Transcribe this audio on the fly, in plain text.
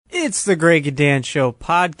It's the Greg and Dan Show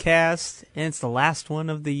podcast, and it's the last one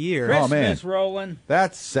of the year. Christmas rolling.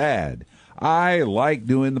 That's sad. I like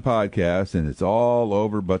doing the podcast, and it's all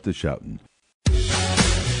over but the shouting.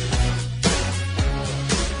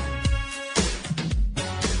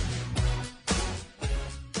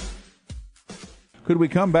 Could we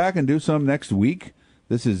come back and do some next week?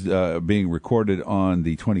 This is being recorded on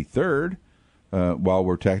the 23rd. While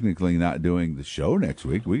we're technically not doing the show next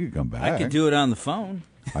week, we could come back. I could do it on the phone.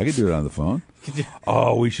 I could do it on the phone.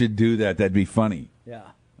 Oh, we should do that. That'd be funny. Yeah.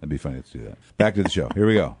 That'd be funny. Let's do that. Back to the show. Here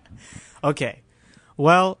we go. Okay.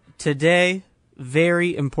 Well, today,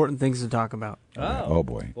 very important things to talk about. Oh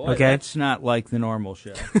boy. Boy, Okay. That's not like the normal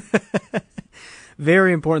show.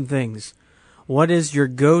 Very important things. What is your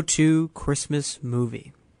go-to Christmas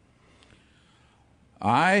movie?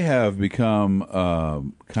 I have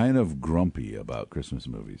become kind of grumpy about Christmas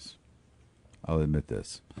movies. I'll admit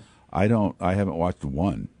this. I haven't watched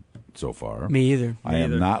one so far. Me either. I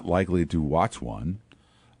am not likely to watch one.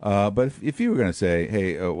 But if you were going to say,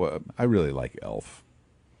 hey, I really like Elf.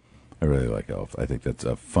 I really like Elf. I think that's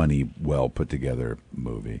a funny, well put together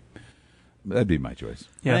movie. That'd be my choice.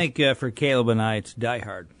 Yeah. I think for Caleb and I, it's Die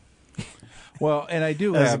Hard. Well, and I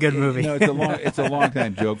do. That's a good movie. It's a long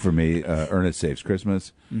time joke for me. Ernest Saves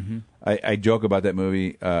Christmas. Mm-hmm. I joke about that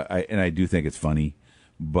movie, and I do think it's funny,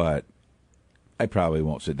 but I probably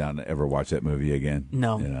won't sit down and ever watch that movie again.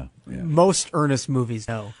 No. You know? Yeah. Most Ernest movies,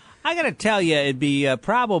 no. I got to tell you, it'd be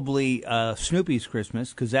probably Snoopy's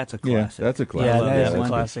Christmas, because that's a classic. Yeah, that's a classic. Yeah, love that is that a one.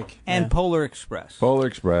 classic. And Yeah. Polar Express. Polar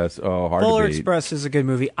Express. Oh, hard Polar to beat. Express is a good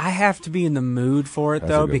movie. I have to be in the mood for it,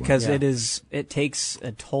 That's a though, good one. because Yeah. it takes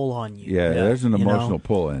a toll on you. Yeah, there's an You know? emotional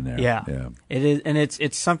pull in there. Yeah. It is, and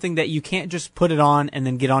it's something that you can't just put it on and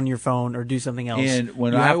then get on your phone or do something else. And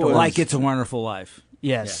when You I have to was- Like It's a Wonderful Life.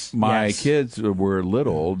 yes, My yes. kids were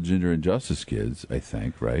little, Ginger and Justice kids, I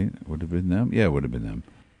think, right? Would have been them? Yeah, it would have been them.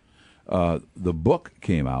 The book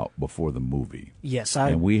came out before the movie. Yes,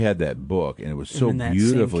 And we had that book, and it was so in that same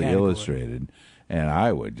beautifully category. illustrated, and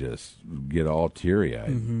I would just get all teary-eyed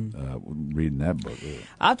reading that book. Is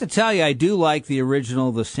I have to tell you, I do like the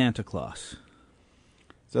original The Santa Claus.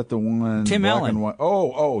 that the one? Tim black Allen. and white?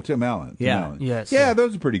 Oh, Tim Allen. Tim Yeah. Allen. Yes. Yeah,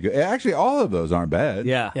 those are pretty good. Actually, all of those aren't bad.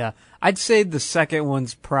 Yeah. Yeah, I'd say the second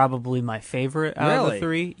one's probably my favorite out of the Really?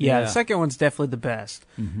 three. Yeah, Yeah. the second one's definitely the best.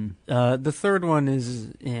 The third one is,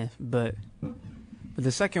 but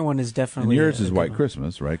the second one is And definitely. yours a is good White one.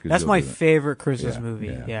 Christmas, right? 'Cause That's you'll my do that. favorite Christmas Yeah,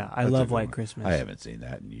 movie. Yeah, I That's a love good White one. Christmas. I haven't seen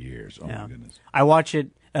that in years. Oh, Yeah. my goodness. I watch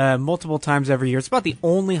it multiple times every year. It's about the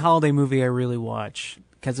only holiday movie I really watch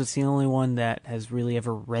because it's the only one that has really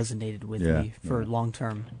ever resonated with Yeah, me for long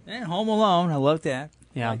term. And Home Alone. I love that.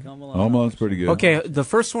 Yeah. I like Home Alone. Home Alone's pretty good. Okay, the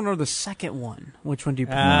first one or the second one? Which one do you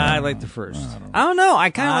prefer? I like the first. I don't know. I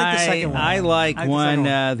kind of like the second one. I like the second when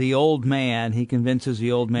one. the old man, he convinces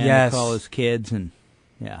the old man Yes. to call his kids, and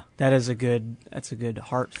yeah. That's a good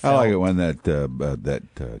heartfelt. I like it when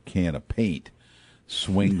that can of paint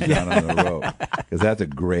swings down on the road, because that's a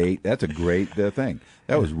great thing.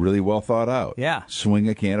 That was really well thought out. Yeah. Swing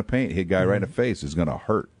a can of paint, hit a guy right in the face is going to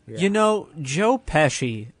hurt. You know, Joe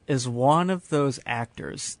Pesci is one of those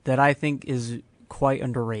actors that I think is quite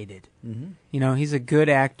underrated. Mm-hmm. You know, he's a good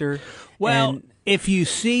actor. Well, and if you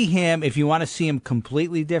see him, if you want to see him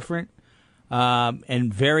completely different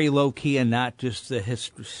and very low key and not just the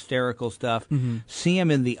hysterical stuff, see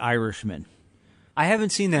him in The Irishman. I haven't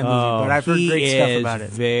seen that movie, but I've heard great stuff about He it.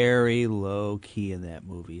 is very low key in that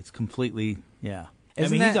movie. It's completely, yeah.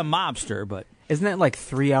 Isn't he's a that- mobster, but Isn't that like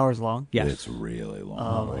 3 hours long? yes. It's really long.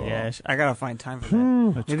 Oh my gosh, I gotta find time for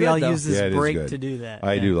that. Maybe good, I'll though. use this Yeah, it is break good. to do that.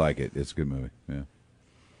 I Yeah. do like it. It's a good movie. Yeah.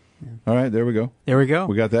 All right, there we go. There we go.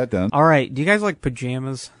 We got that done. All right. Do you guys like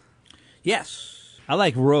pajamas? Yes. I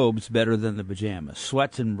like robes better than the pajamas.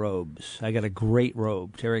 Sweats and robes. I got a great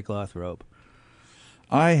robe, terry cloth robe.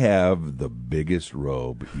 I have the biggest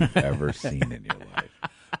robe you've ever seen in your life.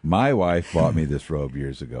 My wife bought me this robe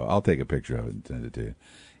years ago. I'll take a picture of it and send it to you.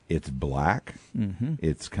 It's black. Mm-hmm.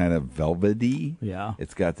 It's kind of velvety. Yeah.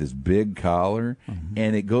 It's got this big collar,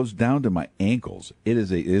 and it goes down to my ankles. It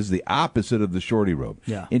is the opposite of the shorty robe.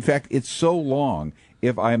 Yeah. In fact, it's so long.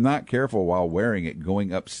 If I'm not careful while wearing it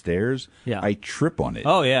going upstairs, Yeah. I trip on it.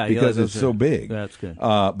 Oh, yeah. because Yeah, it's those so are- big. that's good.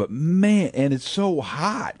 But man, and it's so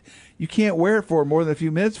hot. You can't wear it for more than a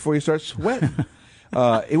few minutes before you start sweating.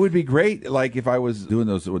 It would be great, like if I was doing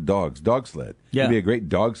those with dogs, dog sled. Yeah. It'd be a great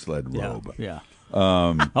dog sled Yeah. robe. Yeah.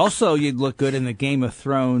 Also, you'd look good in the Game of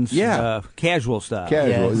Thrones Yeah. casual style.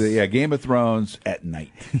 Casual, Yes. yeah. Game of Thrones at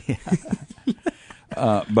night.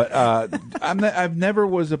 But I've never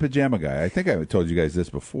was a pajama guy. I think I told you guys this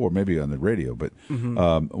before, maybe on the radio. But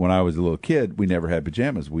when I was a little kid, we never had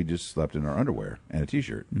pajamas. We just slept in our underwear and a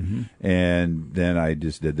T-shirt. And then I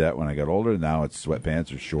just did that when I got older. Now it's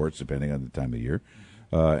sweatpants or shorts, depending on the time of year,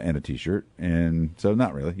 and a T-shirt. And so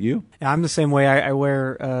not really. You? I'm the same way. I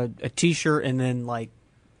wear a T-shirt and then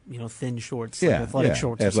thin shorts, like athletic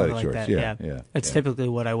shorts or something like that. Yeah. That's typically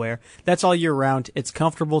what I wear. That's all year round. It's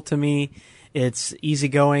comfortable to me. It's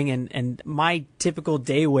easygoing, and my typical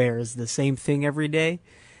day wear is the same thing every day.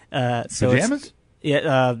 So pajamas?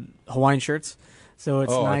 Hawaiian shirts. So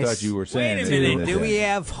it's nice. I thought you were saying. Wait a minute. Do we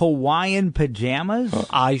have Hawaiian pajamas?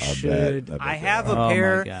 I should. I have a Oh, my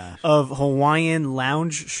pair gosh. of Hawaiian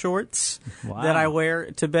lounge shorts that I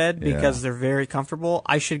wear to bed because they're very comfortable.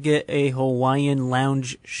 I should get a Hawaiian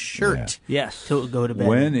lounge shirt Yes. to go to bed.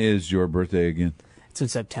 When is your birthday again? It's in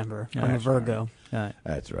September. I'm a Virgo.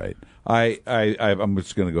 That's right. I'm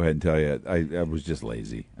just going to go ahead and tell you, I was just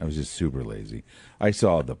lazy. I was just super lazy. I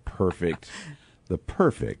saw the perfect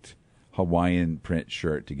Hawaiian print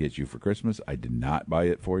shirt to get you for Christmas. I did not buy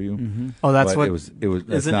it for you. Oh, that's but what it was.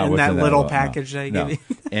 That's isn't not in what's that little no. package that you No. gave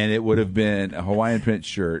me? And it would have been a Hawaiian print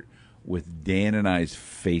shirt with Dan and I's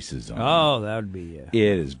faces on it. Oh, that would be. It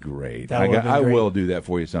is great. That would have been I great. will do that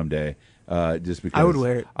for you someday. Just because I would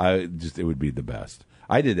wear it it. would be the best.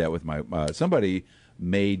 I did that with my somebody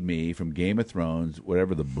made me from Game of Thrones,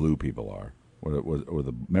 whatever the blue people are,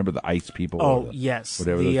 remember the ice people? Oh, or the, yes.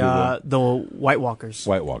 whatever those people are? The White Walkers.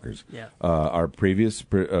 White Walkers. Yeah. Our previous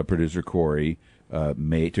producer Corey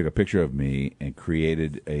took a picture of me and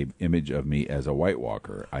created a image of me as a White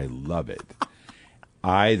Walker. I love it.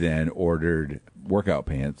 I then ordered workout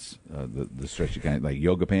pants, the stretchy kind, like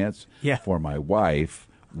yoga pants, for my wife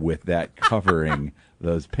with that covering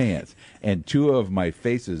those pants. And two of my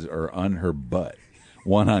faces are on her butt,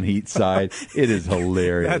 one on each side. It is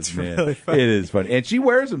hilarious, That's man. really funny. It is funny. And she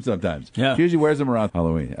wears them sometimes. Yeah. She usually wears them around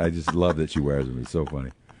Halloween. I just love that she wears them. It's so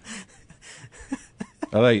funny.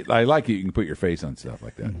 I like it. You can put your face on stuff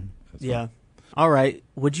like that. That's Yeah. fun. All right.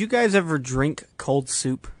 Would you guys ever drink cold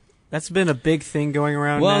soup? That's been a big thing going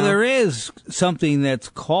around Well, now. there is something that's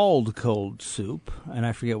called cold soup, and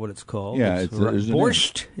I forget what it's called. Yeah, there's a name.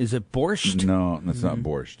 borscht. Is it borscht? No, that's not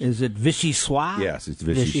borscht. Is it vichyssoise? Yes, it's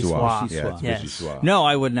vichyssoise. Vichyssoise. Yeah, it's Yes. vichyssoise. No,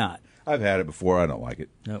 I would not. I've had it before. I don't like it.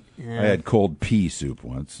 Nope. I had cold pea soup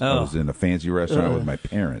once. I Oh. was in a fancy restaurant with my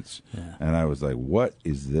parents, and I was like, "What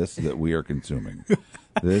is this that we are consuming?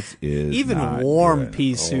 This is Even not warm good."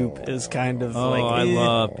 pea soup is kind of Oh, like I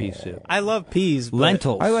love pea soup. I love peas. But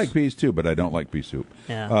Lentils. I like peas too, but I don't like pea soup.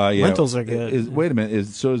 Yeah. Lentils are good. Wait a minute.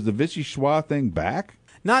 Is the vichyssoise thing back?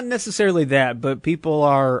 Not necessarily that, but people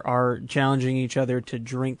are challenging each other to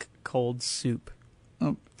drink cold soup.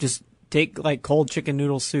 Oh. Just take like cold chicken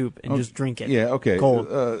noodle soup and just drink it. Yeah. Okay. Cold.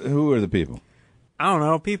 Who are the people? I don't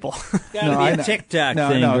know, people. Gotta I be know. a TikTok No,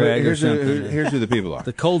 thing, no. Greg, or Here's something. here's who the people are.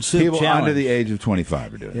 The cold soup people challenge. under the age of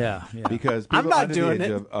 25 are doing it. Yeah, yeah. Because people I'm not under doing the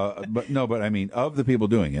age it. of, but I mean, of the people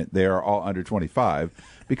doing it, they are all under 25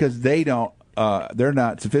 because they don't. They're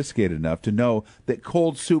not sophisticated enough to know that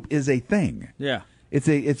cold soup is a thing. Yeah. It's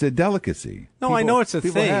a delicacy. No, I know it's a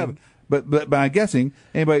people thing. have- but I'm guessing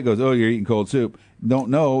anybody that goes, "Oh, you're eating cold soup," don't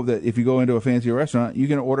know that if you go into a fancy restaurant, you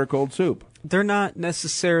can order cold soup. They're not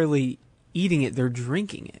necessarily eating it; they're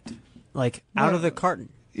drinking it, like out of the carton.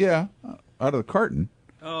 Yeah, out of the carton.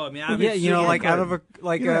 Oh, I mean, Yeah, you know, like out of carton.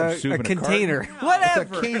 a You don't have soup in a container. carton. Whatever.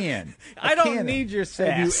 It's a can. I A don't can. need your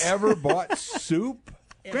Have you sass. ever bought soup?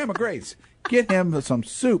 Grandma Grace, get him some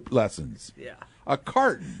soup lessons. Yeah. A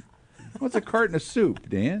carton. What's a carton of soup,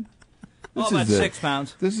 Dan? Oh, about 6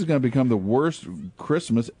 pounds. This is going to become the worst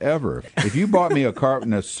Christmas ever. If you bought me a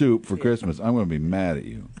carton of soup for Christmas, I'm going to be mad at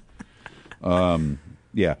you.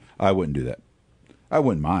 Yeah, I wouldn't do that. I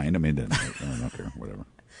wouldn't mind. I mean, I don't care. Whatever.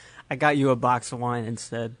 I got you a box of wine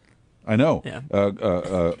instead. I know. Yeah.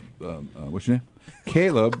 What's your name?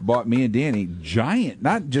 Caleb bought me and Danny giant,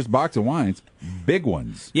 not just box of wines, big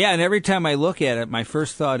ones. Yeah, and every time I look at it, my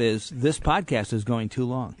first thought is, this podcast is going too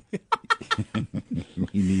long.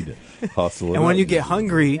 You need to hustle it And when up. you get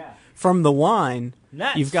hungry from the wine,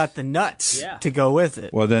 Nuts. you've got the nuts Yeah. to go with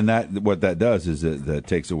it. Well, then what that does is that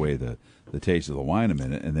takes away the taste of the wine a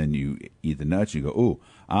minute, and then you eat the nuts. You go, ooh,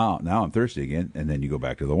 now I'm thirsty again, and then you go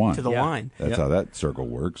back to the wine. To the Yeah. wine. That's how that circle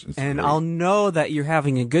works. It's And great. I'll know that you're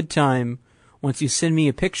having a good time once you send me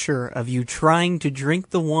a picture of you trying to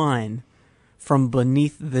drink the wine from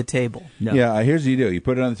beneath the table. No. Yeah, here's what you do. You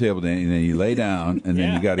put it on the table, Dan, and then you lay down, and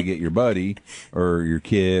then you got to get your buddy or your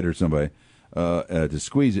kid or somebody to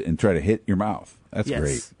squeeze it and try to hit your mouth. That's Yes.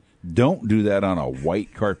 great. Don't do that on a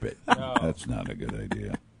white carpet. That's not a good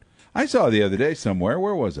idea. I saw the other day somewhere,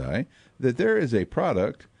 where was I, that there is a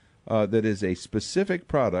product that is a specific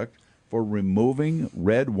product for removing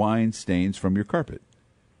red wine stains from your carpet.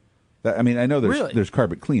 I mean, I know Really? there's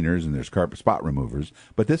carpet cleaners and there's carpet spot removers,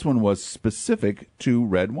 but this one was specific to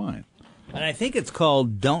red wine. And I think it's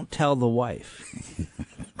called Don't Tell the Wife.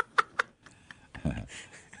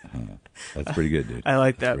 That's pretty good, dude. I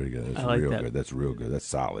like That's that. pretty good. That's I like real that. good. That's real good. That's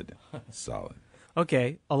solid. That's solid.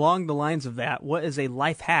 Okay, along the lines of that, what is a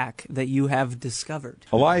life hack that you have discovered?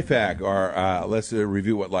 A life hack, or let's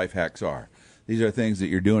review what life hacks are. These are things that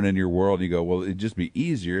you're doing in your world. And you go, well, it'd just be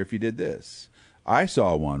easier if you did this. I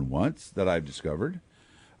saw one once that I've discovered.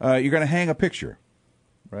 You're going to hang a picture,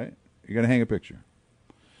 right? You're going to hang a picture,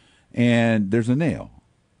 and there's a nail,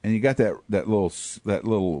 and you got that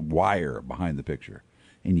little wire behind the picture,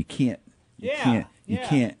 and you can't. You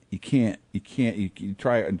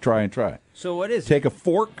try and try. So what is Take a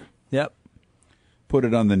fork, Yep. put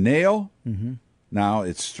it on the nail. Mm-hmm. Now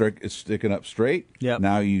it's sticking up straight. Yep.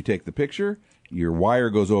 Now you take the picture. Your wire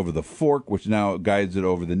goes over the fork, which now guides it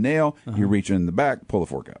over the nail. You reach in the back, pull the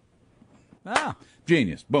fork out. Ah.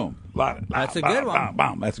 Genius. Boom. That's a good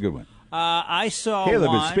one. That's a good one. I saw Caleb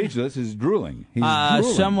one. is speechless. He's drooling. He's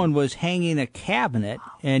drooling. Someone was hanging a cabinet,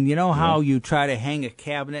 and you know how you try to hang a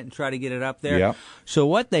cabinet and try to get it up there? Yep. So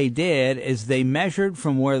what they did is they measured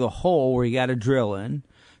from where the hole where you got to drill in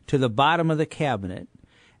to the bottom of the cabinet,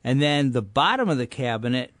 and then the bottom of the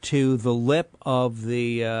cabinet to the lip of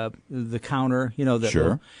the counter,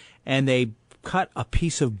 Sure. and they cut a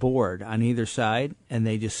piece of board on either side, and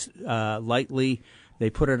they just lightly they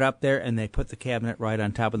put it up there, and they put the cabinet right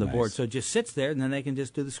on top of the board, so it just sits there, and then they can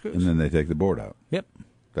just do the screws. And then they take the board out. Yep.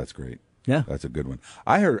 That's great. Yeah. That's a good one.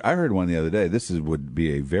 I heard one the other day. This would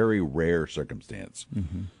be a very rare circumstance,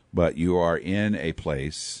 but you are in a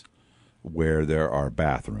place where there are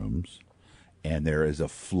bathrooms, and there is a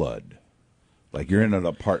flood. Like you're in an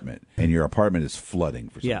apartment, and your apartment is flooding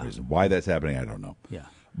for some reason. Why that's happening, I don't know. Yeah.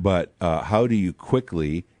 But how do you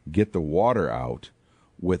quickly get the water out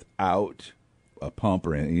without a pump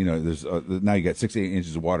or anything? There's now you got 6-8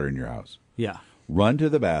 inches of water in your house. Yeah. Run to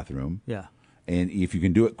the bathroom. Yeah. And if you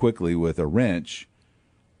can do it quickly with a wrench,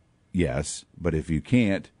 yes. But if you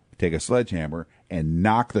can't, take a sledgehammer and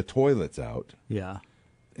knock the toilets out, Yeah.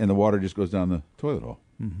 and the water just goes down the toilet hole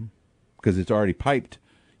because it's already piped.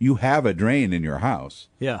 You have a drain in your house.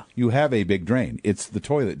 Yeah. You have a big drain. It's the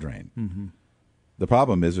toilet drain. Mm-hmm. The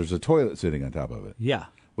problem is there's a toilet sitting on top of it. Yeah.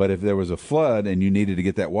 But if there was a flood and you needed to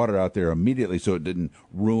get that water out there immediately so it didn't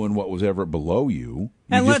ruin what was ever below you,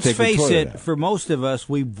 And just let's take the face toilet it, out. for most of us,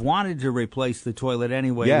 we wanted to replace the toilet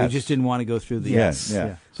anyway. Yes. We just didn't want to go through the Yes. Yeah.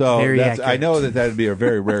 Yeah. So Very I accurate. know that would be a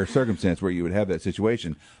very rare circumstance where you would have that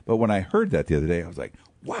situation. But when I heard that the other day, I was like,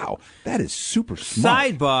 wow, that is super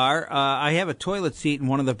smart. Sidebar, I have a toilet seat in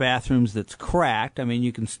one of the bathrooms that's cracked. I mean,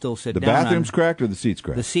 you can still sit The down bathroom's on cracked or the seat's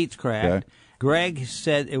cracked? the seat's cracked. Okay. Greg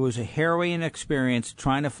said it was a harrowing experience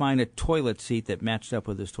trying to find a toilet seat that matched up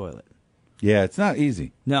with his toilet. Yeah, it's not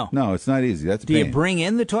easy. No. No, it's not easy. That's a Do you pain. bring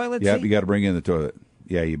in the toilet Yep, seat? you got to bring in the toilet.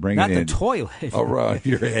 Yeah, you bring Not it the in. toilet. Around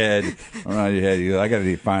your head. Around your head. You go, I got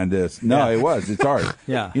to find this. No, Yeah. It's hard.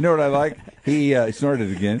 Yeah. You know what I like? He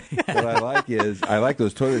snorted again. What I like is, I like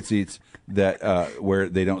those toilet seats that where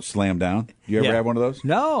they don't slam down. You ever Yeah. have one of those?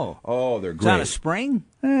 No. Oh, they're It's great. on a spring?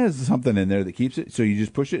 There's something in there that keeps it. So you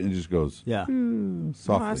just push it and it just goes Yeah. Oh,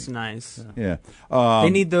 softly. that's nice. Yeah. They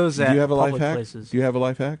need those Do at you have a life public hack? places. Do you have a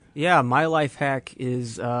life hack? Yeah, my life hack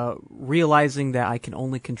is realizing that I can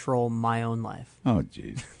only control my own life. Oh,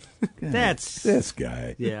 jeez. That's This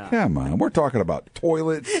guy. Yeah. Come on. We're talking about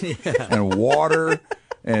toilets and water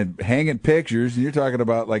and hanging pictures, and you're talking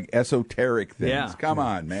about like esoteric things. Yeah. Come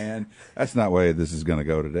on, man. That's not the way this is going to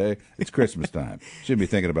go today. It's Christmas time. Shouldn't be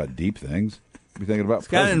thinking about deep things. Be thinking about got to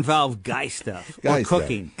presents. involve guy stuff Guy or stuff.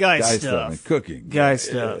 cooking. Guy stuff stuff. and cooking. Guy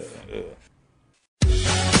stuff.